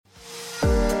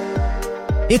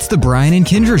It's the Brian and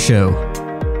Kindra Show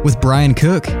with Brian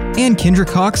Cook and Kindra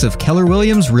Cox of Keller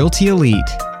Williams Realty Elite.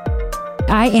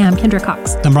 I am Kindra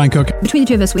Cox. I'm Brian Cook. Between the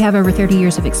two of us, we have over 30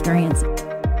 years of experience.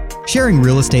 Sharing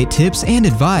real estate tips and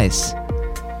advice.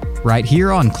 Right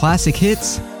here on Classic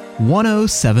Hits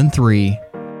 1073.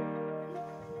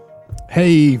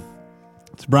 Hey,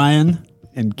 it's Brian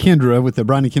and Kindra with the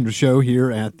Brian and Kindra Show here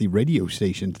at the radio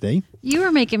station today. You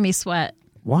were making me sweat.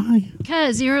 Why?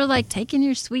 Because you were like taking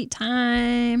your sweet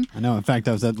time. I know. In fact,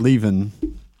 I was at leaving.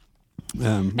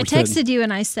 I texted you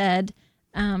and I said,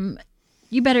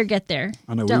 you better get there.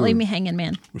 I know, Don't leave me hanging,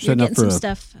 man. We're setting up for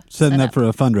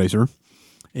a fundraiser.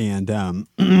 And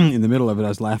in the middle of it, I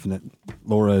was laughing at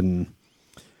Laura and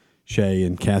Shay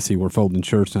and Cassie were folding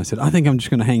shirts. And I said, I think I'm just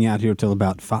going to hang out here till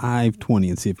about 5:20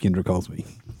 and see if Kindra calls me.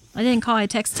 I didn't call. I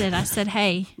texted. I said,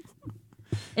 hey,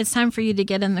 it's time for you to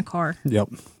get in the car. Yep.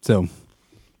 So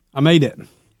I made it.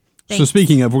 Thanks. So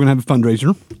speaking of, we're going to have a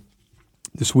fundraiser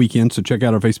this weekend. So check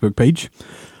out our Facebook page.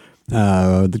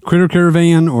 The Critter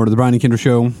Caravan or the Brian and Kindra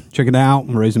Show. Check it out.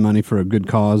 We're raising money for a good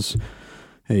cause.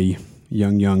 A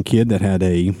young kid that had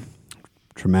a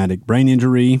traumatic brain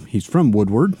injury. He's from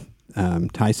Woodward.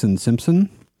 Tyson Simpson.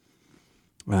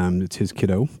 It's his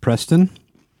kiddo, Preston.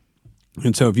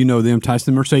 And so if you know them,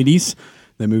 Tyson Mercedes,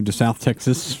 they moved to South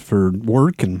Texas for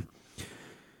work and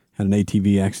had an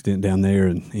ATV accident down there.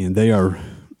 And they are,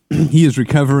 he is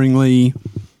recovering. Can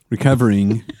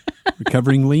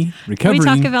we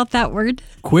talk about that word?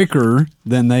 Quicker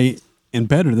than and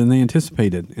better than they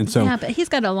anticipated. And so, yeah, but he's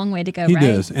got a long way to go, he right?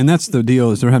 does. And that's the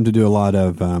deal, is they're having to do a lot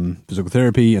of physical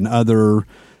therapy and other.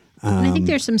 And I think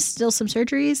there's still some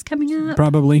surgeries coming up.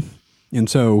 Probably. And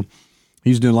so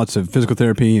he's doing lots of physical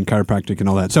therapy and chiropractic and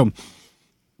all that. So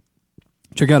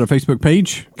check out our Facebook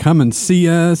page. Come and see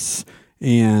us.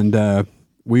 And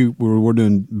we're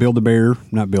doing Build-A-Bear.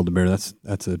 Not Build-A-Bear.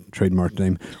 That's a trademark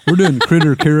name. We're doing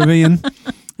Critter Caravan,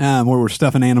 where we're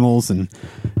stuffing animals, and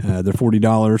they're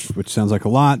 $40, which sounds like a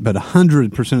lot, but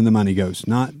 100% of the money goes.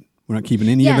 We're not keeping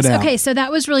any of it out. Okay, so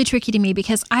that was really tricky to me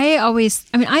because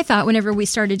I thought whenever we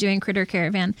started doing Critter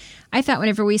Caravan, I thought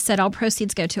whenever we said all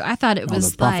proceeds go to, I thought it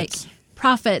was like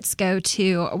profits go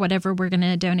to whatever we're going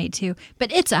to donate to,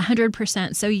 but it's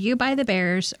 100%. So you buy the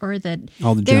bears or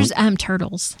there's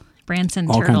turtles. Branson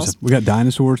all turtles. Kinds of, we got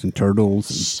dinosaurs and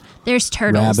turtles. And there's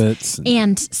turtles. Rabbits.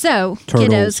 And so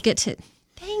kiddos get to...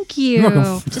 Thank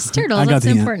you. Just turtles. That's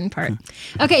the important part.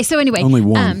 Okay, so anyway. Only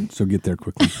one, so get there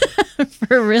quickly.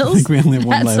 For reals? I think we only have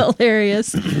one left. That's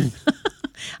hilarious.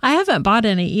 I haven't bought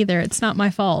any either. It's not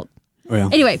my fault.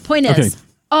 Well, anyway, point is,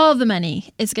 all the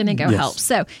money is going to go help.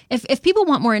 So if people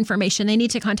want more information, they need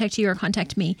to contact you or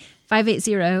contact me,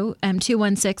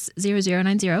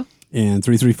 580-216-0090. And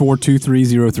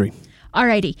 334-2303. All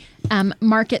righty.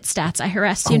 Market stats. I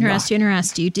harassed you and harassed you and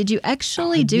harassed you. Did you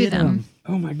actually do them?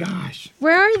 Oh, my gosh.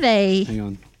 Where are they? Hang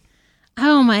on.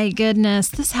 Oh, my goodness.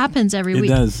 This happens every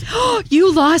week. It does.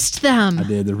 You lost them. I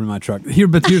did. They're in my truck. But here's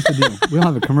the deal. We'll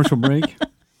have a commercial break.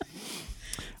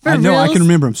 I know. I can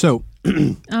remember them. So.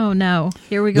 Oh, no.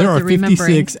 Here we go. There are remembering.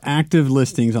 56 active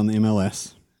listings on the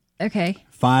MLS. Okay.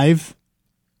 5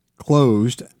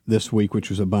 closed this week,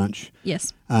 which was a bunch.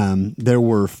 Yes. There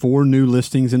were 4 new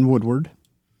listings in Woodward,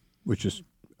 which is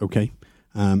okay.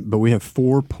 But we have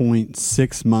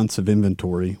 4.6 months of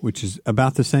inventory, which is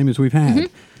about the same as we've had.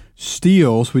 Mm-hmm.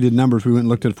 Steals, we did numbers. We went and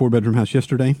looked at a 4-bedroom house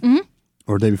yesterday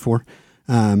or the day before.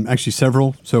 Actually,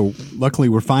 several. So luckily,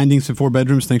 we're finding some 4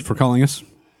 bedrooms. Thanks for calling us.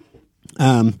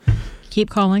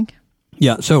 Keep calling.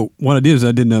 Yeah. So what I did is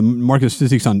I did market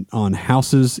statistics on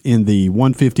houses in the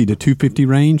 150 to 250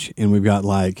 range, and we've got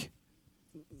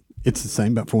it's the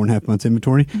same, about 4.5 months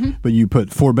inventory. Mm-hmm. But you put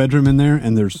 4-bedroom in there,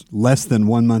 and there's less than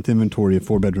 1 month inventory of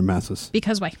 4-bedroom houses.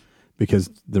 Because why?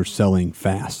 Because they're selling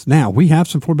fast. Now, we have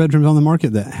some 4-bedrooms on the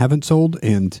market that haven't sold,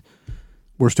 and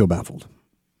we're still baffled.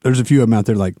 There's a few of them out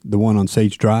there, like the one on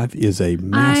Sage Drive is a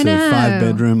massive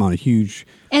 5-bedroom on a huge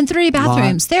and 3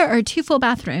 bathrooms. There are 2 full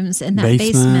bathrooms in that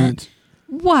basement.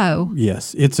 Whoa.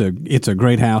 Yes. It's a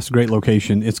great house, great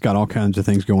location. It's got all kinds of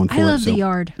things going for it. I love the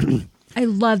yard. I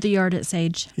love the yard at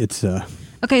Sage. It's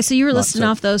okay, so you were listing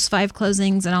off those 5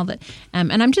 closings and all that.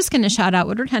 And I'm just going to shout out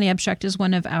Woodward County Abstract is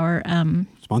one of our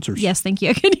sponsors. Yes, thank you.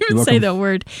 I couldn't even say the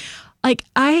word.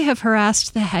 I have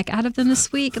harassed the heck out of them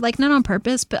this week. Not on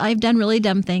purpose, but I've done really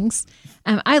dumb things.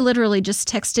 I literally just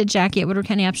texted Jackie at Woodward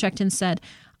County Abstract and said,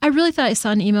 I really thought I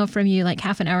saw an email from you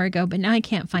half an hour ago, but now I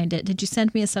can't find it. Did you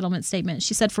send me a settlement statement?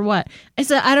 She said, for what? I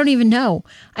said, I don't even know.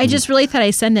 I just really thought I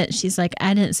sent it. She's like,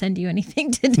 I didn't send you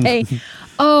anything today.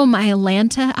 Oh, my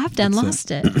Atlanta. I've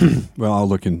lost it. Well, I'll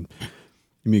look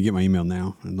You may get my email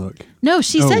now and look. No,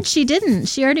 she said she didn't.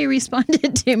 She already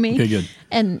responded to me. Okay, good.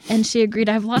 And she agreed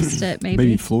I've lost it.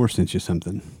 Maybe Floor sent you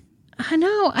something. I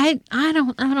know. I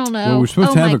don't know. Well, we're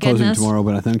supposed to have a closing tomorrow,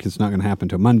 but I think it's not going to happen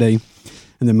until Monday.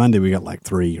 And then Monday we got like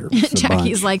 3 or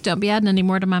Jackie's like, don't be adding any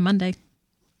more to my Monday.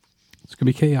 It's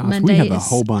going to be chaos. Monday we have a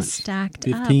whole bunch. Stacked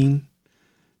 15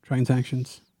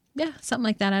 transactions. Yeah, something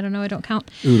like that. I don't know. I don't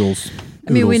count. Oodles.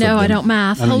 I mean, we know I don't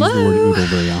math. I don't use the word oodle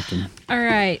very often. All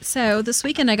right. So this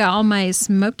weekend I got all my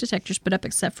smoke detectors put up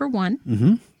except for one.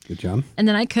 Mm-hmm. Good job. And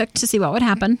then I cooked to see what would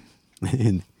happen.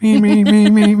 And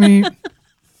me.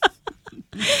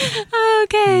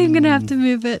 Okay, I'm going to have to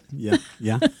move it. Yeah.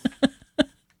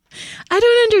 I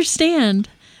don't understand.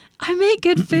 I make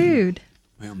good food.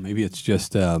 Well, maybe it's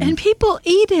just... and people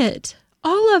eat it.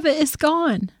 All of it is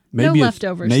gone. No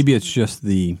leftovers. Maybe it's just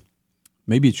maybe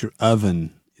it's your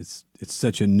oven. It's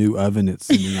such a new oven, it's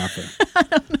sending off I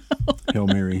don't know. Hail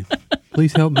Mary.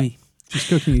 Please help me. She's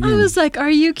cooking again. I was like, are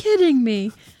you kidding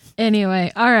me?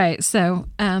 Anyway, all right. So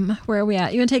where are we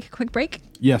at? You want to take a quick break?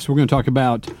 Yes, we're going to talk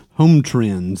about home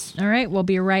trends. All right, we'll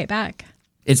be right back.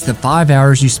 It's the 5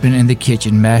 hours you spend in the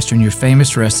kitchen mastering your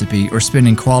famous recipe or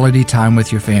spending quality time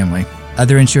with your family.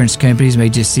 Other insurance companies may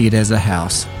just see it as a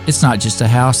house. It's not just a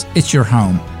house, it's your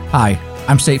home. Hi,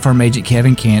 I'm State Farm Agent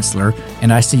Kevin Kanzler,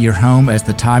 and I see your home as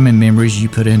the time and memories you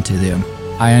put into them.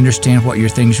 I understand what your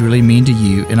things really mean to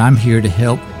you, and I'm here to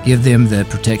help give them the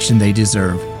protection they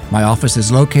deserve. My office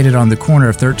is located on the corner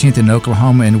of 13th and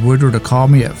Oklahoma and Woodward, or call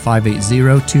me at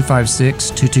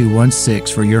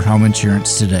 580-256-2216 for your home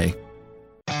insurance today.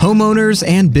 Homeowners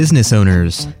and business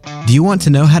owners, do you want to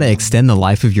know how to extend the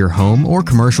life of your home or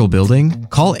commercial building?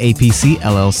 Call APC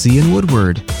LLC in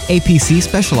Woodward. APC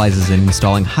specializes in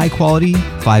installing high-quality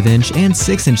 5-inch and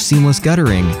 6-inch seamless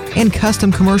guttering and custom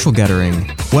commercial guttering.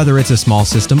 Whether it's a small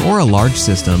system or a large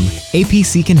system,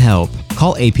 APC can help.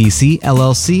 Call APC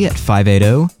LLC at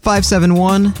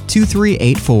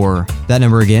 580-571-2384. That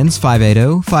number again is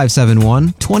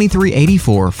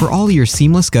 580-571-2384 for all your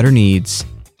seamless gutter needs.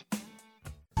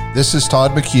 This is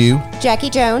Todd McHugh, Jackie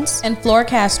Jones, and Flor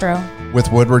Castro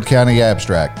with Woodward County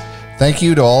Abstract. Thank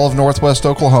you to all of Northwest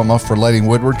Oklahoma for letting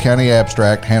Woodward County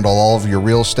Abstract handle all of your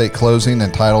real estate closing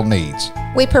and title needs.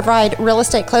 We provide real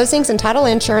estate closings and title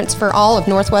insurance for all of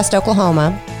Northwest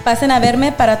Oklahoma. Pasen a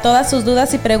verme para todas sus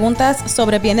dudas y preguntas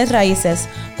sobre bienes raíces.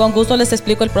 Con gusto les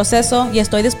explico el proceso y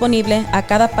estoy disponible a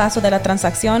cada paso de la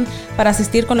transacción para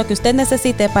asistir con lo que usted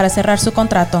necesite para cerrar su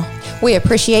contrato. We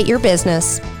appreciate your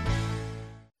business.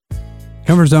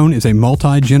 Comfort Zone is a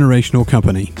multi-generational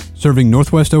company serving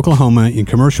Northwest Oklahoma in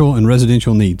commercial and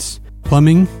residential needs.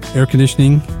 Plumbing, air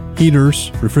conditioning,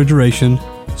 heaters, refrigeration,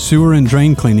 sewer and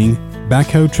drain cleaning,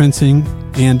 backhoe trencing,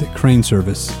 and crane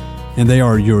service. And they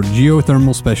are your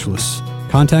geothermal specialists.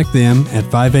 Contact them at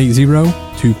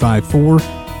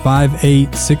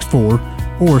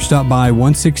 580-254-5864 or stop by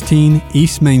 116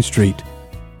 East Main Street.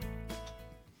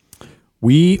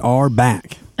 We are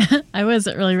back. I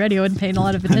wasn't really ready. I wasn't paying a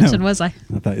lot of attention, was I?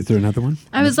 I thought, is there another one?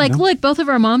 I was like, look, both of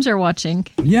our moms are watching.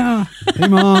 Yeah. Hey,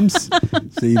 moms.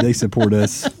 See, they support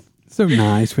us. So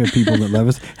nice. We have people that love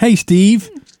us. Hey, Steve,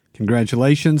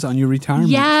 congratulations on your retirement.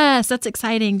 Yes, that's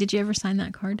exciting. Did you ever sign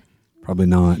that card? Probably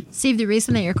not. Steve, the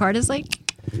reason that your card is late?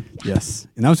 Yes.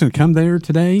 And I was going to come there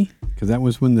today because that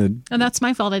was when the... Oh, that's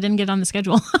my fault. I didn't get on the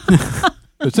schedule.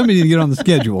 But somebody didn't get on the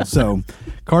schedule. So,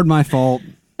 card my fault.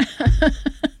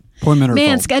 Appointment or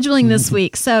Man, fault. scheduling this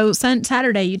week. So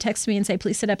Saturday, you text me and say,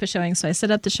 please set up a showing. So I set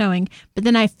up the showing, but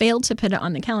then I failed to put it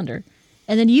on the calendar.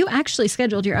 And then you actually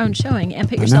scheduled your own showing and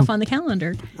put yourself on the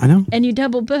calendar. I know. And you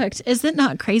double booked. Is it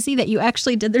not crazy that you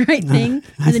actually did the right thing?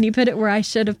 And then you put it where I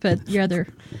should have put your other.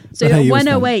 So at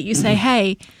 1:08, you say,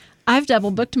 hey, I've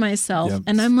double booked myself. Yep.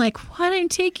 And I'm like, what? I'm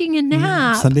taking a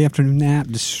nap. Sunday afternoon nap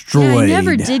destroyed. Yeah, I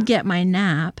never did get my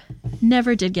nap.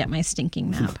 Never did get my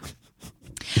stinking nap.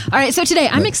 All right, so today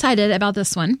I'm excited about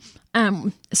this one.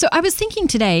 So I was thinking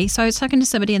today, so I was talking to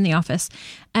somebody in the office.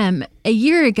 A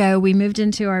year ago, we moved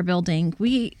into our building.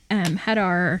 We had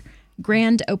our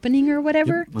grand opening or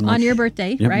whatever on your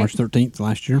birthday, right? March 13th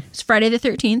last year. It's Friday the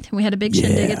 13th. We had a big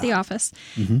shindig at the office.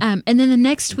 Mm-hmm. And then the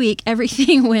next week,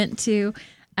 everything went to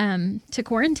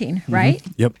quarantine, right?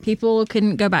 Mm-hmm. Yep. People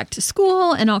couldn't go back to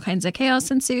school and all kinds of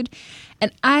chaos ensued.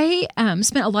 And I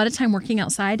spent a lot of time working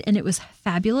outside and it was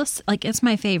fabulous. Like, it's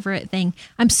my favorite thing.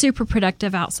 I'm super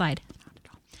productive outside.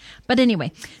 But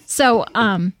anyway, so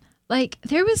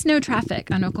there was no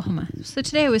traffic on Oklahoma. So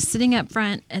today I was sitting up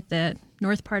front at the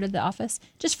north part of the office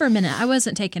just for a minute. I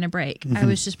wasn't taking a break. Mm-hmm. I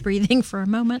was just breathing for a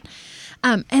moment.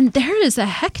 And there is a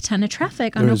heck ton of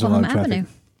traffic on Oklahoma Avenue.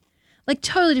 Like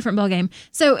totally different ballgame.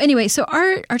 So anyway, so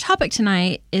our topic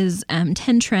tonight is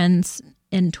 10 trends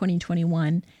in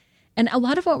 2021. And a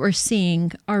lot of what we're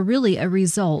seeing are really a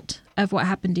result of what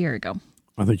happened a year ago.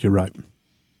 I think you're right.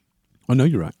 Oh, no,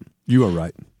 you're right. You are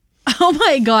right. Oh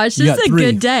my gosh, this is a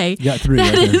good day. You got 3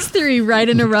 That right there. is 3 right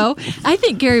in a row. I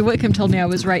think Gary Whitcomb told me I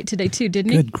was right today too,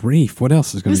 didn't he? Good grief. What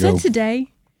else is going to go? Was that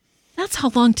today? That's how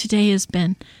long today has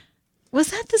been.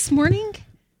 Was that this morning?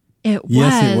 It was.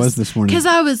 Yes, it was this morning. Because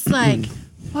I was like,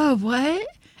 whoa, what?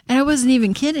 And I wasn't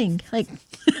even kidding. Like,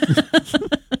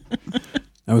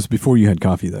 That was before you had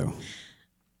coffee, though.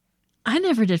 I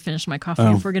never did finish my coffee,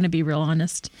 if we're going to be real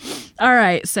honest. All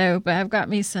right, but I've got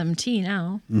me some tea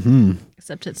now. Mm-hmm.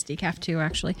 Except it's decaf too,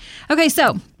 actually. Okay,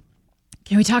 so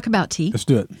can we talk about tea? Let's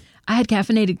do it. I had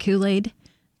caffeinated Kool-Aid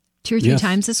 2 or 3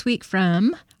 times this week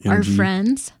from our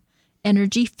friends,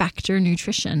 Energy Factor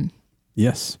Nutrition.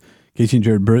 Yes. Casey and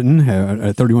Jared Britton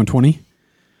at 3120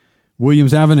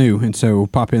 Williams Avenue. And so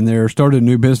pop in there. Started a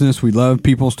new business. We love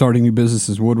people starting new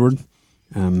businesses, Woodward.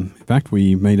 In fact,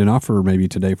 we made an offer maybe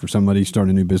today for somebody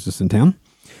starting a new business in town.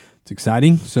 It's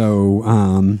exciting.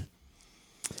 So,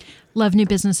 love new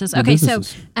businesses. Okay, so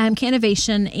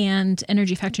Cannovation and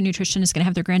Energy Factor Nutrition is going to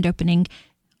have their grand opening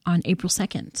on April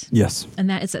 2nd. Yes. And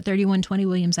that is at 3120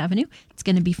 Williams Avenue. It's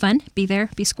going to be fun. Be there,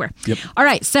 be square. Yep. All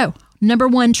right, so number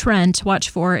 1 trend to watch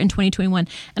for in 2021.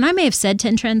 And I may have said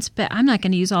 10 trends, but I'm not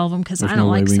going to use all of them because I don't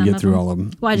like some of them. There's no way we can get through all of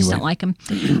them. Well, I just don't like them.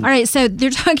 All right, so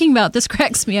they're talking about, this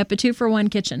cracks me up, a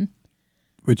 2-for-1 kitchen.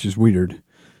 Which is weird.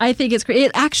 I think it's great.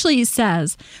 It actually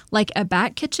says like a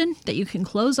back kitchen that you can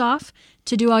close off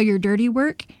to do all your dirty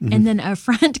work, and then a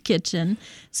front kitchen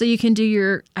so you can do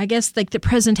your, I guess, like the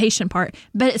presentation part.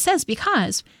 But it says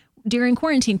because during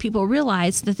quarantine, people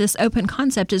realize that this open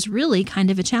concept is really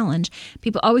kind of a challenge.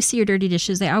 People always see your dirty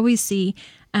dishes. They always see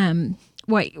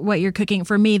what you're cooking.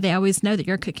 For me, they always know that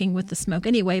you're cooking with the smoke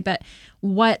anyway. But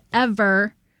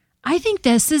whatever, I think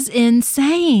this is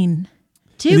insane.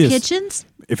 2 kitchens?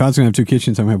 If I was going to have 2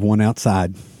 kitchens, I'm going to have one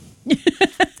outside.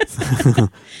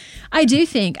 I do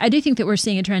think that we're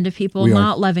seeing a trend of people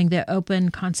not loving the open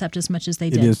concept as much as they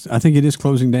did. It is. I think it is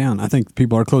closing down. I think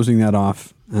people are closing that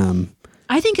off.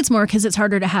 I think it's more because it's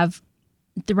harder to have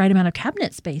the right amount of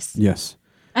cabinet space. Yes.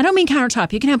 I don't mean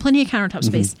countertop. You can have plenty of countertop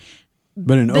space.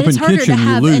 But in an open kitchen,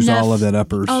 you lose all of that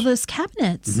uppers. All those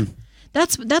cabinets.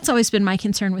 That's always been my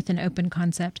concern with an open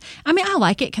concept. I mean, I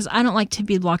like it because I don't like to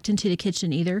be locked into the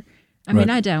kitchen either. I mean,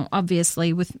 I don't,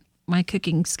 obviously, with my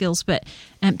cooking skills, but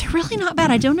they're really not bad.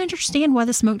 I don't understand why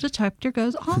the smoke detector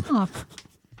goes off.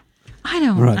 I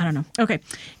don't know. Okay.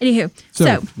 Anywho,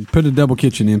 so put a double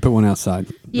kitchen in, put one outside.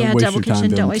 Yeah, double kitchen.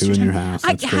 Don't waste your time. In your house.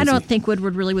 I don't think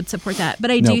Woodward really would support that,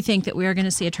 but I do think that we are going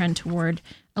to see a trend toward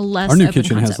a less Our new open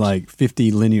kitchen concept. has like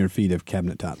 50 linear feet of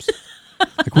cabinet tops.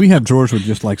 Like we have drawers with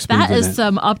just like spoons That in is it.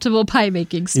 some optimal pie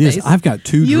making space. It is. I've got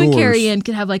 2 drawers. You and Carrie Ann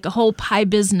could have like a whole pie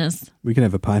business. We could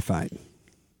have a pie fight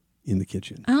in the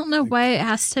kitchen. I don't know why it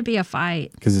has to be a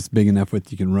fight. Because it's big enough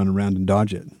you can run around and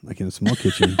dodge it. Like in a small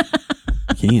kitchen,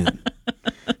 you can't.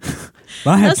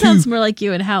 But I have That sounds more like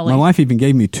you and Hallie. My wife even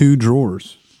gave me 2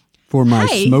 drawers for my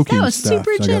smoking that was stuff.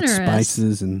 super So I generous. got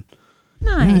spices and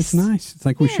Nice. Yeah, it's nice. It's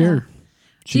like we share.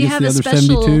 Do you have a other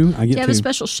special? 72. I get do you have 2. a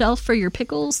special shelf for your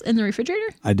pickles in the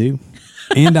refrigerator? I do,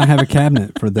 and I have a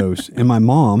cabinet for those. And my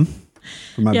mom,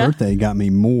 for my birthday, got me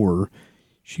more.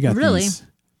 She got these.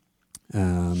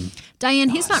 Diane,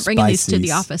 he's not bringing these to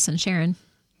the office and sharing.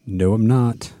 No, I'm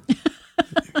not.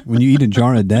 When you eat a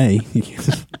jar a day,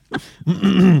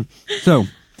 so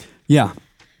yeah.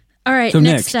 All right, So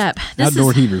next next, up.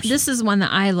 outdoor heaters. This is one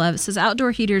that I love. It says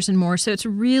outdoor heaters and more. So it's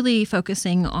really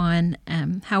focusing on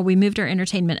how we moved our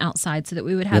entertainment outside so that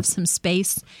we would have some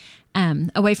space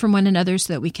away from one another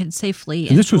so that we could safely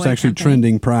And this was enjoy actually company.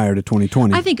 trending prior to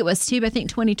 2020. I think it was too, but I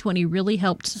think 2020 really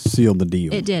helped. Sealed the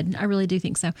deal. It did. I really do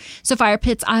think so. So fire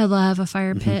pits, I love a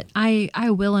fire pit. I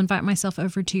will invite myself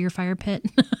over to your fire pit.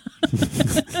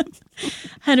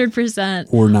 100%.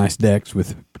 Or nice decks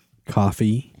with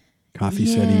coffee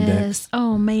setting decks.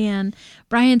 Oh, man.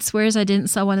 Brian swears I didn't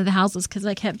sell one of the houses because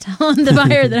I kept telling the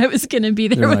buyer that I was going to be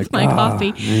there with my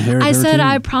coffee. I said,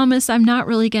 I promise I'm not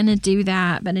really going to do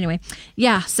that. But anyway,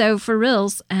 yeah. So for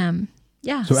reals, so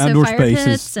outdoor fire spaces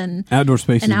pits and outdoor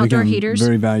spaces and outdoor become heaters.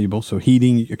 very valuable. So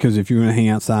heating, because if you're going to hang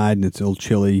outside and it's a little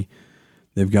chilly,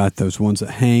 they've got those ones that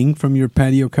hang from your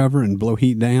patio cover and blow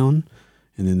heat down.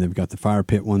 And then they've got the fire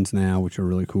pit ones now, which are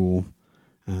really cool.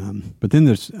 But then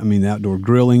the outdoor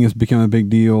grilling has become a big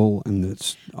deal, and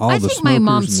it's all the smokers. I think my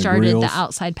mom started the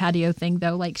outside patio thing,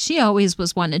 though. Like, she always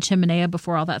was wanting a chimenea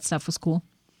before all that stuff was cool.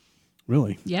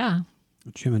 Really? Yeah.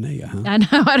 Chimenea, huh? I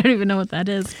know. I don't even know what that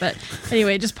is. But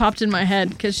anyway, it just popped in my head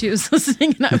because she was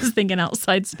listening and I was thinking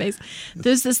outside space.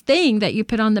 There's this thing that you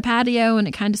put on the patio and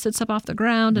it kind of sits up off the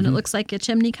ground and it looks like a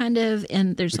chimney kind of.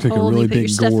 And there's a hole and you put your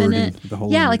stuff in it.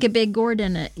 Yeah, like a big gourd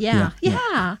in it. Yeah.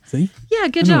 See? Yeah,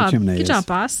 good job. Good job,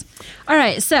 boss. All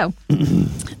right. So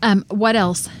what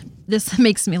else? This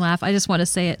makes me laugh. I just want to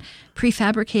say it.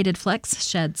 Prefabricated flex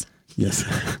sheds. Yes.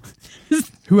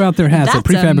 Who out there has a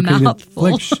prefabricated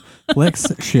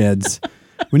flex sheds?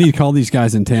 We need to call these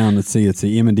guys in town. Let's see. It's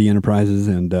the M&D Enterprises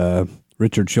and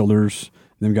Richard Childers.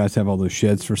 Them guys have all those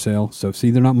sheds for sale. So,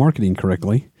 see, they're not marketing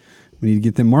correctly. We need to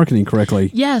get them marketing correctly.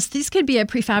 Yes, these could be a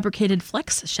prefabricated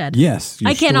flex shed. Yes.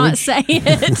 I cannot say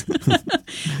it.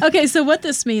 Okay, so what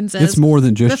this means is... It's more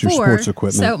than just your sports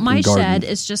equipment. So my shed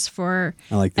is just for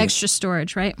extra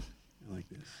storage, right? I like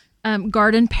this.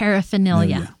 Garden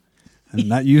paraphernalia. And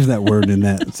not use that word in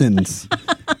that sentence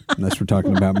unless we're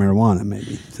talking about marijuana,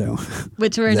 maybe. So,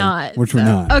 which we're not. Which we're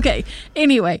not. Okay.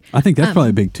 Anyway, I think that's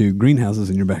probably big too. Greenhouses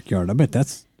in your backyard. I bet that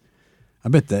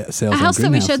sells. A house that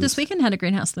we showed this weekend had a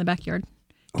greenhouse in the backyard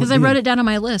because I wrote it down on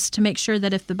my list to make sure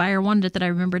that if the buyer wanted it, that I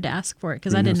remembered to ask for it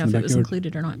because I didn't know if it was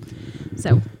included or not.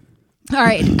 So, all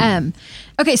right.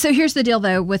 Okay. So here's the deal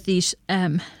though with these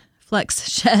flex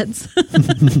sheds.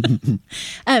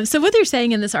 So what they're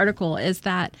saying in this article is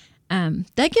that.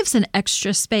 That gives an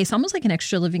extra space, almost like an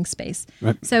extra living space.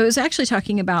 Right. So it was actually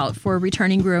talking about for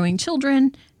returning growing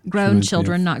children, grown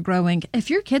children not growing. If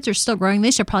your kids are still growing,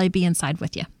 they should probably be inside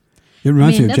with you. It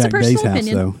reminds me of Jack Day's house,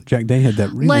 though. Jack Day had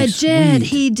that really sweet.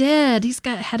 He did. He's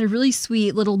had a really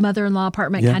sweet little mother-in-law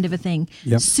apartment kind of a thing.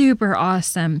 Yep. Super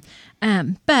awesome.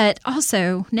 But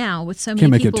also now with so many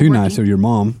people can't make it too nice or your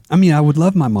mom. I mean, I would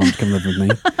love my mom to come live with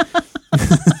me.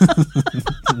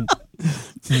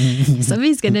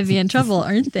 Somebody's going to be in trouble,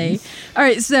 aren't they? All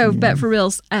right. So, but for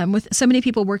reals, with so many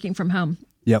people working from home.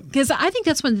 Yep. Because I think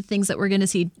that's one of the things that we're going to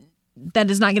see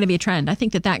that is not going to be a trend. I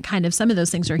think that kind of some of those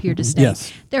things are here to stay.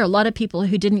 Yes. There are a lot of people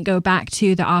who didn't go back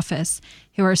to the office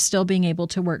who are still being able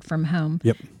to work from home.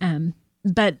 Yep.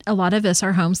 But a lot of us,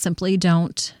 our homes simply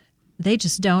they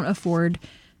just don't afford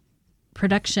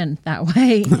production that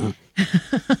way.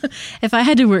 If I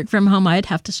had to work from home, I'd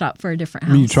have to shop for a different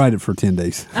house. I mean, you tried it for 10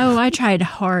 days. Oh, I tried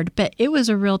hard, but it was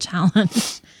a real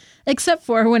challenge. Except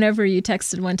for whenever you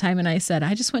texted one time and I said,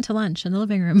 I just went to lunch in the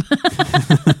living room.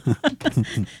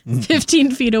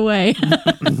 15 feet away.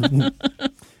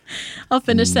 I'll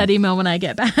finish that email when I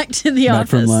get back to the office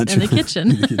from lunch. in the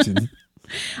kitchen.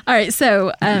 All right.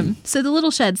 So the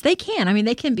little sheds, they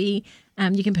can be,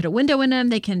 you can put a window in them.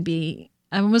 They can be,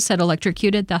 I almost said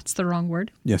electrocuted. That's the wrong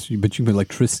word. Yes, but you can put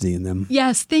electricity in them.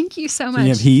 Yes, thank you so much. So you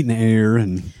have heat and air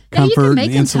and comfort you can make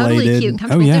and them insulated. totally cute and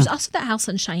comfortable. Oh, yeah. There's also that house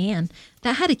in Cheyenne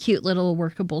that had a cute little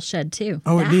workable shed too.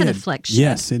 Oh, that it did. had a flex shed.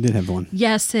 Yes, it did have one.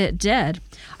 Yes, it did.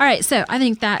 All right, so I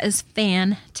think that is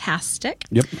fantastic.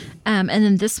 Yep. And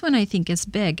then this one I think is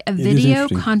big. A video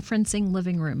conferencing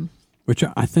living room. Which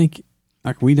I think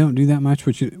we don't do that much.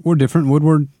 Which we're different.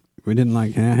 Woodward, we didn't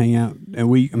hang out, and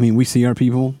we see our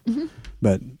people,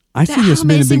 but. I see this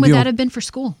being a big deal. How amazing would that have been for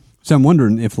school? So I'm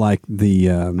wondering if, like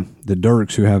the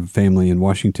Dirks who have family in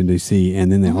Washington D.C. and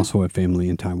then they also have family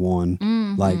in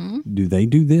Taiwan, like, do they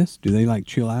do this? Do they like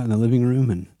chill out in the living room?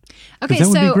 And okay,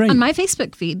 so on my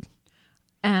Facebook feed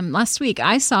last week,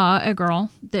 I saw a girl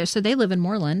there. So they live in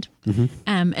Moreland,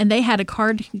 and they had a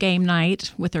card game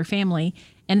night with their family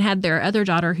and had their other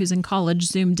daughter who's in college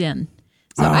zoomed in.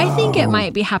 So I think it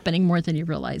might be happening more than you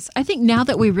realize. I think now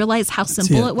that we realize how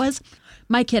simple it was.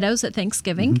 My kiddos at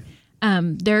Thanksgiving,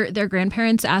 their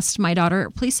grandparents asked my daughter,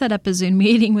 please set up a Zoom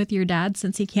meeting with your dad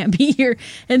since he can't be here.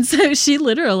 And so she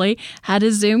literally had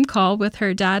a Zoom call with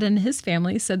her dad and his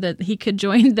family so that he could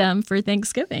join them for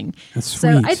Thanksgiving. That's sweet.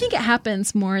 So I think it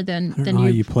happens more than I don't know how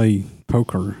you play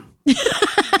poker.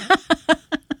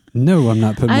 No, I'm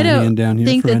not putting my hand down here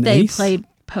for an ace. I don't think that they played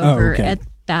poker at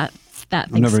that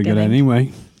Thanksgiving. I'm never good at it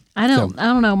anyway. I don't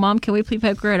know, Mom. Can we play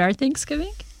poker at our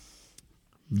Thanksgiving?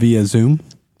 Via Zoom,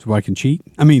 so I can cheat.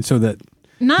 I mean, so that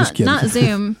not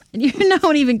Zoom. You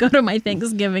don't even go to my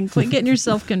Thanksgiving. Quit getting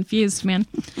yourself confused, man.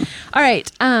 All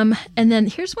right, and then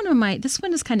here's one of this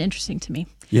one is kind of interesting to me.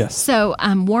 Yes. So,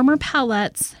 warmer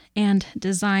palettes and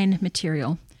design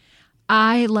material.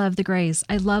 I love the grays.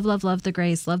 I love the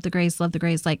grays. Love the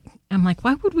grays. Like, I'm like,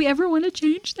 why would we ever want to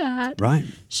change that? Right.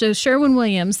 So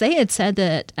Sherwin-Williams, they had said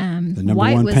that the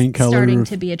white one was paint color starting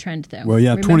to be a trend, though. Well, yeah,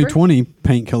 remember? 2020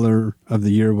 paint color of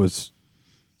the year was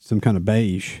some kind of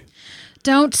beige.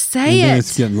 Don't say and it.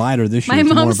 It's getting lighter this year. My It's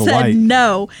more mom of a said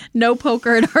white. no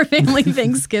poker at our family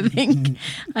Thanksgiving.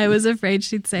 I was afraid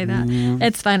she'd say that.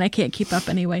 It's fine. I can't keep up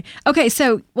anyway. Okay,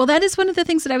 so, that is one of the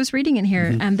things that I was reading in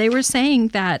here. They were saying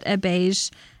that a beige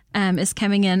is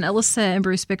coming in. Alyssa and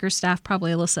Bruce Bickerstaff,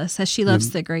 probably Alyssa, says she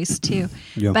loves the grays too.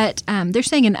 Yep. But they're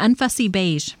saying an unfussy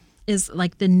beige is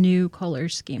like the new color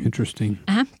scheme. Interesting.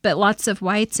 But lots of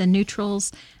whites and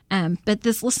neutrals. But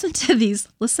listen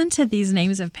to these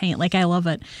names of paint. Like, I love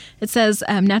it. It says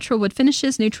natural wood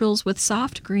finishes, neutrals with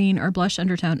soft green or blush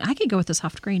undertone. I could go with a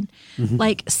soft green,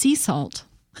 like sea salt.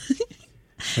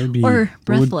 Or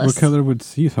breathless. What color would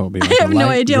sea salt be? Like I have no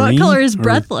idea what color is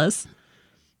breathless.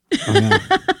 Oh, yeah.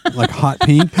 Like hot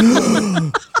pink.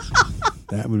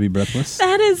 That would be breathless.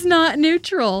 That is not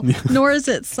neutral, nor is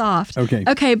it soft.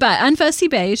 Okay, but unfussy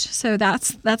beige. So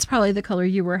that's probably the color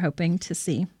you were hoping to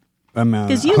see.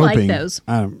 Because you like those.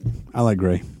 I like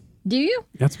gray. Do you?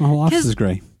 That's my whole office is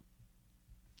gray.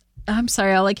 I'm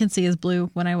sorry, all I can see is blue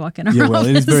when I walk in our office. office.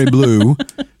 It is very blue,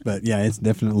 but yeah,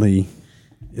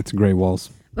 it's gray walls.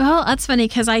 Well, that's funny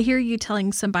because I hear you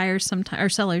telling some buyers or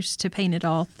sellers to paint it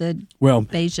all the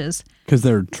beiges. Because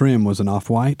their trim was an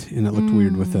off-white and it looked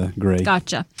weird with a gray.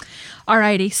 Gotcha. All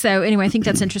righty. So anyway, I think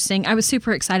that's interesting. I was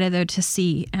super excited, though, to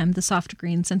see the soft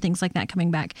greens and things like that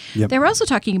coming back. Yep. They were also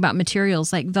talking about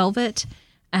materials like velvet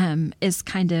is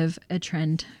kind of a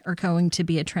trend or going to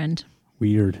be a trend.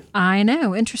 Weird. I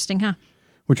know. Interesting, huh?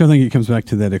 Which I think it comes back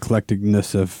to that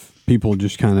eclecticness of people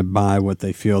just kind of buy what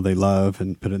they feel they love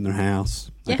and put it in their house.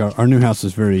 Like our new house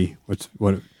is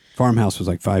what farmhouse was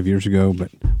like 5 years ago,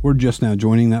 but we're just now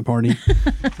joining that party.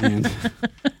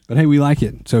 But hey, we like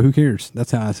it, so who cares?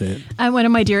 That's how I say it. One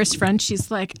of my dearest friends, she's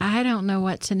like, I don't know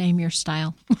what to name your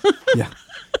style. Yeah.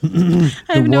 I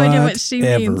have no idea what she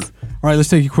means. All right, let's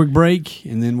take a quick break,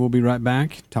 and then we'll be right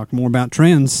back. Talk more about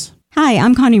trends. Hi,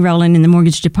 I'm Connie Rowland in the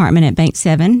mortgage department at Bank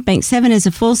 7. Bank 7 is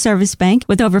a full-service bank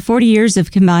with over 40 years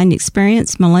of combined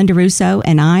experience. Melinda Russo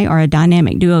and I are a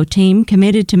dynamic duo team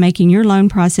committed to making your loan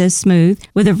process smooth.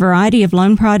 With a variety of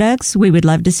loan products, we would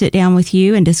love to sit down with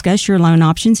you and discuss your loan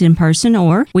options in person,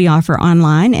 or we offer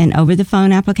online and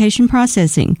over-the-phone application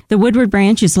processing. The Woodward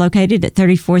branch is located at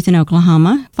 34th in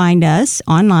Oklahoma. Find us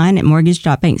online at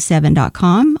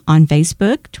mortgage.bank7.com, on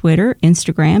Facebook, Twitter,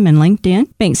 Instagram, and LinkedIn.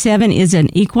 Bank 7 is an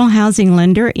equal housing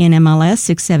lender, NMLS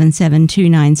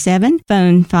 677297,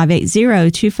 phone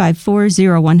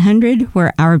 580-254-0100,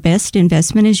 where our best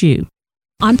investment is you.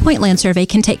 On Point Land Survey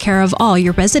can take care of all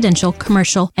your residential,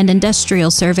 commercial, and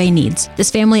industrial survey needs. This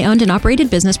family-owned and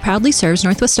operated business proudly serves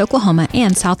Northwest Oklahoma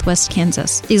and Southwest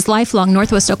Kansas. These lifelong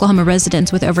Northwest Oklahoma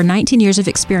residents with over 19 years of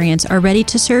experience are ready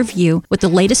to serve you with the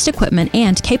latest equipment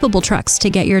and capable trucks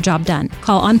to get your job done.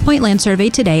 Call On Point Land Survey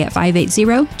today at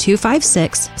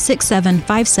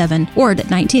 580-256-6757 or at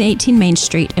 1918 Main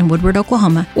Street in Woodward,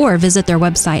 Oklahoma, or visit their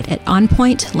website at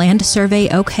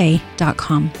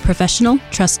onpointlandsurveyok.com. Professional,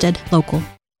 trusted, local.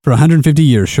 For 150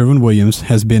 years, Sherwin-Williams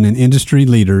has been an industry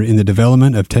leader in the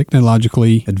development of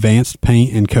technologically advanced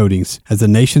paint and coatings. As the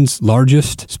nation's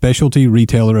largest specialty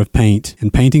retailer of paint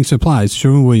and painting supplies,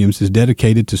 Sherwin-Williams is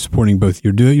dedicated to supporting both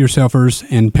your do-it-yourselfers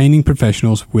and painting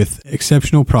professionals with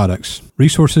exceptional products,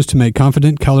 resources to make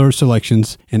confident color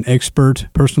selections, and expert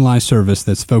personalized service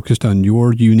that's focused on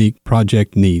your unique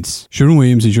project needs.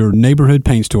 Sherwin-Williams is your neighborhood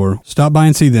paint store. Stop by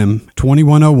and see them,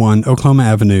 2101 Oklahoma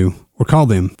Avenue, or call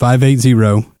them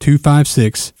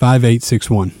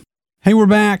 580-256-5861. Hey, we're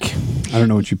back. I don't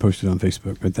know what you posted on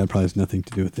Facebook, but that probably has nothing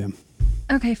to do with them.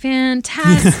 Okay,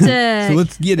 fantastic. So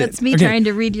let's get it. That's me trying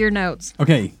to read your notes.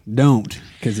 Okay, don't,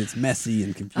 because it's messy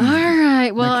and confusing. All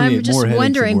right. Well, I'm just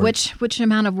wondering more which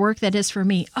amount of work that is for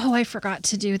me. Oh, I forgot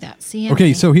to do that. See?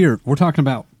 Okay, so here, we're talking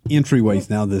about entryways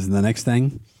now. This is the next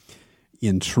thing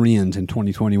in trends in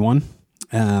 2021.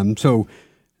 So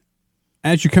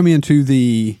as you come into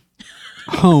the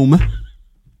home,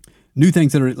 new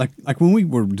things that are like when we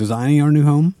were designing our new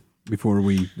home before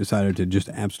we decided to just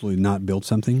absolutely not build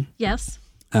something. Yes.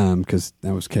 Because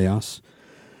that was chaos.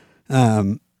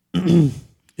 You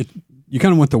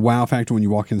kind of want the wow factor when you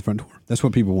walk in the front door. That's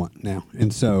what people want now.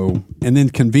 And then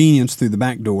convenience through the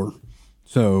back door.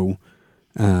 So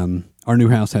our new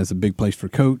house has a big place for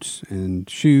coats and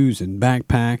shoes and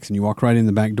backpacks, and you walk right in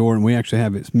the back door, and we actually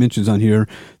have it mentions on here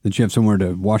that you have somewhere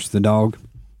to wash the dog.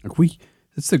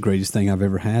 It's the greatest thing I've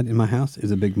ever had in my house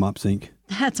is a big mop sink.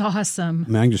 That's awesome.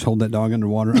 I mean, I can just hold that dog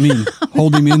underwater.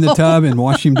 Hold him in the tub and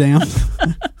wash him down.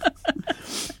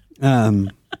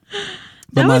 That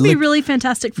would be really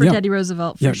fantastic for Teddy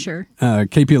Roosevelt, for sure.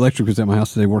 KP Electric was at my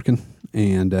house today working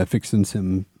and fixing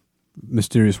some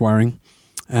mysterious wiring.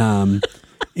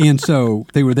 And so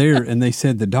they were there, and they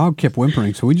said the dog kept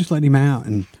whimpering, so we just let him out,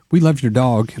 and we loved your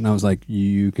dog. And I was like,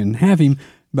 you can have him.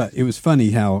 But it was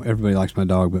funny how everybody likes my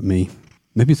dog but me.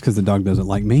 Maybe it's because the dog doesn't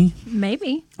like me.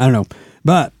 Maybe. I don't know.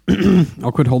 But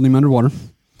I'll quit holding him underwater.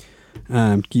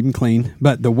 Keep him clean.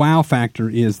 But the wow factor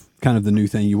is kind of the new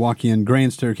thing. You walk in,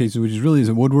 grand staircases, which is really is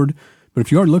a Woodward. But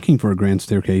if you are looking for a grand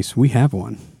staircase, we have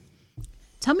one.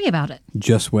 Tell me about it.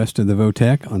 Just west of the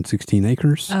Votech on 16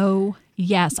 acres. Oh,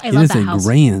 yes. I love that house. It is a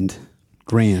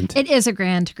grand. It is a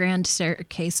grand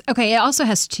staircase. Okay, it also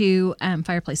has two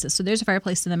fireplaces. So there's a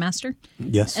fireplace in the master.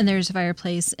 Yes. And there's a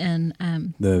fireplace in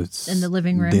the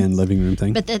living room. Den living room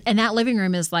thing. But and that living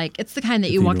room is like, it's the kind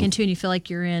that you walk into and you feel like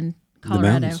you're in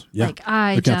Colorado. Yeah. Like,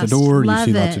 I Look just out the door, love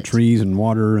you see lots of trees and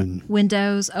water and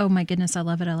windows. Oh my goodness, I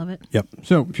love it. I love it. Yep.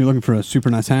 So if you're looking for a super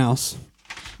nice house,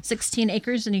 16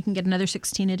 acres, and you can get another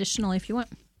 16 additional if you want.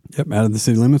 Yep, out of the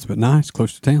city limits, but nice,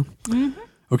 close to town. Mm-hmm.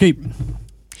 Okay.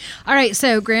 All right,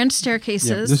 so grand staircases.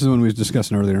 Yep, this is one we was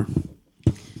discussing earlier.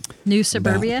 New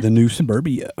suburbia? The new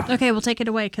suburbia. Okay, we'll take it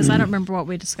away because I don't remember what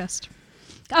we discussed.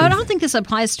 Oh, I don't think this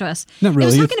applies to us. Not really. I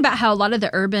was talking about how a lot of the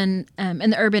urban,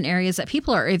 in the urban areas, that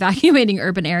people are evacuating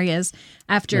urban areas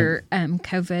after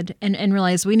COVID and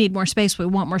realize we need more space, we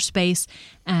want more space,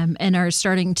 and are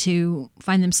starting to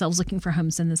find themselves looking for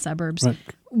homes in the suburbs. Right.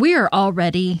 We are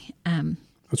already...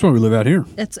 That's why we live out here.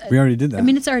 We already did that. I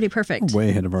mean, it's already perfect. We're way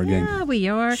ahead of our game. Yeah, we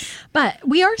are. But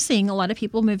we are seeing a lot of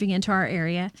people moving into our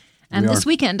area. This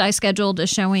weekend, I scheduled a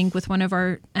showing with one of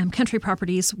our country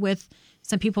properties with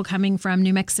some people coming from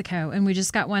New Mexico, and we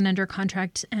just got one under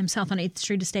contract south on 8th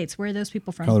Street Estates. Where are those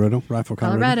people from? Colorado, Rifle,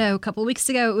 Colorado. A couple of weeks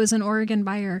ago, it was an Oregon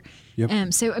buyer.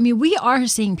 Yep. So, I mean, we are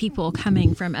seeing people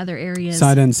coming from other areas.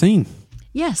 Sight unseen.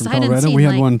 Yes, from sight Colorado. unseen. We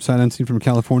had one sight unseen from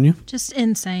California. Just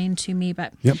insane to me,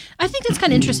 but yep. I think that's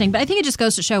kind of interesting. But I think it just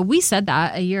goes to show, we said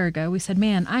that a year ago. We said,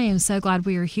 man, I am so glad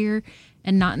we are here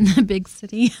and not in the big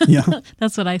city. Yeah.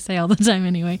 That's what I say all the time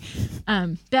anyway.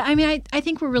 But I mean, I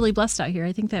think we're really blessed out here.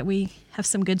 I think that we have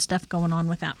some good stuff going on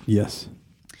with that. Yes.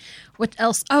 What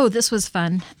else? Oh, this was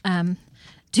fun.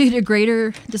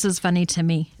 This is funny to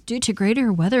me. Due to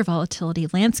greater weather volatility,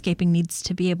 landscaping needs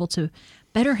to be able to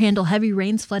better handle heavy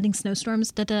rains, flooding,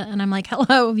 snowstorms, And I'm like,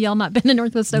 hello, have y'all not been in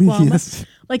Northwest Oklahoma? Yes.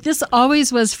 Like, this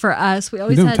always was for us. We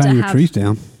always you don't had tie to your have trees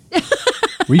down.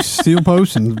 We steel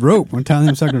posts and rope. We tie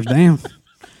them suckers down.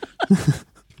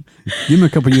 Give them a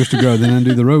couple years to grow, then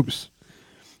undo the ropes.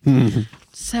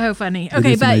 So funny.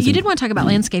 Okay, but amazing. you did want to talk about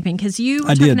landscaping because you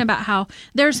were talking about how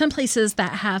there are some places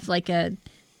that have like a...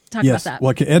 Talk about that.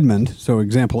 Like Edmond. So,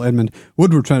 example, Edmond.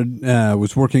 Woodward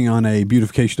was working on a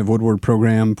beautification of Woodward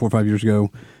program 4 or 5 years ago,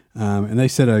 and they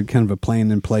set a kind of a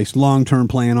plan in place, long-term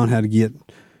plan on how to get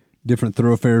different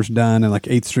thoroughfares done, and like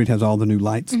 8th Street has all the new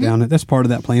lights down it. That's part of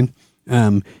that plan.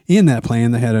 In that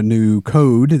plan, they had a new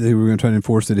code that they were going to try to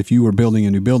enforce that if you were building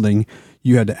a new building,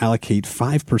 you had to allocate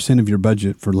 5% of your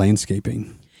budget for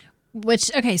landscaping.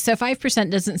 Which, okay, so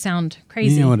 5% doesn't sound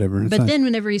crazy. Yeah, whatever. But then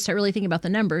whenever you start really thinking about the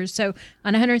numbers, so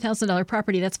on a $100,000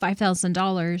 property, that's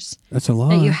 $5,000. That's a lot.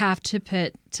 That you have to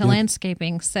put to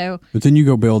landscaping. So, but then you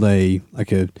go build a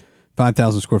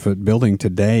 5,000 square foot building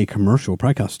today, commercial,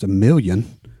 probably costs $1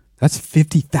 million. That's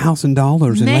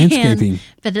 $50,000 in landscaping.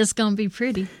 But it's going to be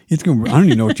pretty. It's going. I don't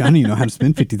even know how to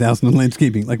spend $50,000 on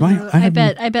landscaping. Like I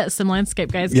bet some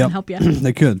landscape guys can help you.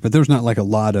 They could, but there's not like a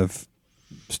lot of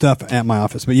stuff at my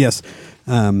office. But yes,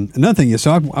 another thing is,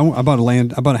 so I bought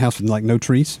a house with like no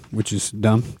trees, which is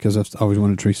dumb because I've always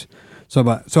wanted trees. So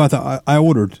I thought I've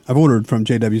ordered from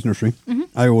JW's nursery. Mm-hmm.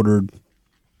 I ordered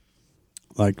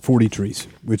like 40 trees,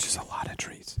 which is a lot of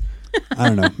trees. I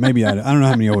don't know. Maybe I don't know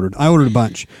how many I ordered. I ordered a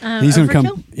bunch. He's going to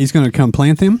come. He's going to come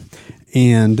plant them,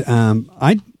 and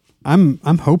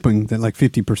I'm hoping that like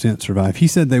 50% survive. He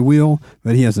said they will,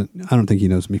 but he hasn't. I don't think he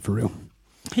knows me for real.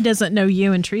 He doesn't know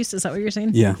you and Treese. Is that what you're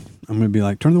saying? Yeah, I'm going to be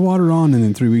like, turn the water on, and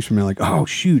then 3 weeks from now, like, oh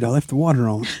shoot, I left the water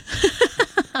on.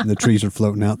 And the trees are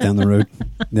floating out down the road.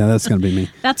 Yeah, that's going to be me.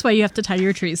 That's why you have to tie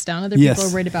your trees down. Other people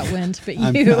are worried about wind, but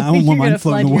I don't want mine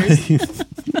floating away.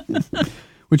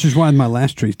 Which is why my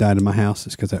last trees died in my house,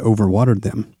 is because I overwatered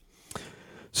them.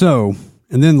 So,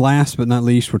 and then last but not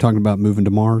least, we're talking about moving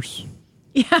to Mars.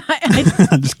 Yeah.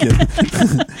 I'm just kidding.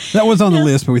 That was on the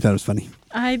list, but we thought it was funny.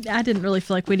 I didn't really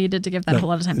feel like we needed to give that a whole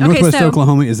lot of time. Northwest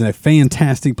Oklahoma is a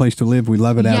fantastic place to live. We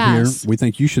love it out here. We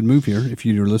think you should move here if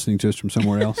you're listening to us from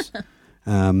somewhere else.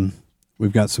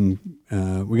 We've got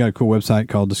we got a cool website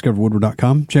called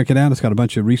discoverwoodward.com. Check it out. It's got a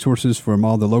bunch of resources from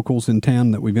all the locals in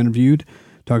town that we've interviewed.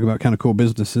 Talk about kind of cool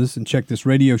businesses, and check this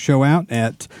radio show out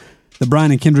at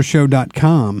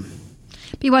thebrianandkindrashow.com.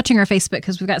 Be watching our Facebook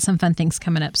because we've got some fun things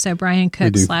coming up. So Brian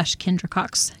Cook / Kendra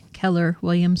Cox. Keller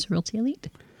Williams Realty Elite.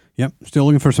 Yep. Still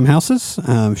looking for some houses.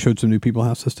 Showed some new people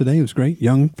houses today. It was great.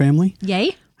 Young family.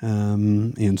 Yay.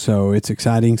 And so it's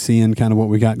exciting seeing kind of what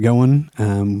we got going.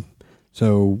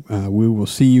 So we will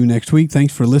see you next week.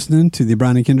 Thanks for listening to the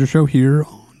Brian and Kindra Show here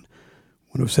on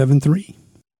 107.3.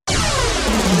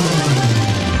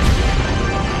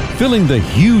 Filling the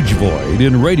huge void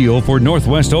in radio for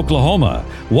Northwest Oklahoma.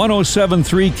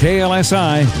 107.3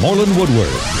 KLSI, Moreland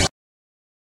Woodward.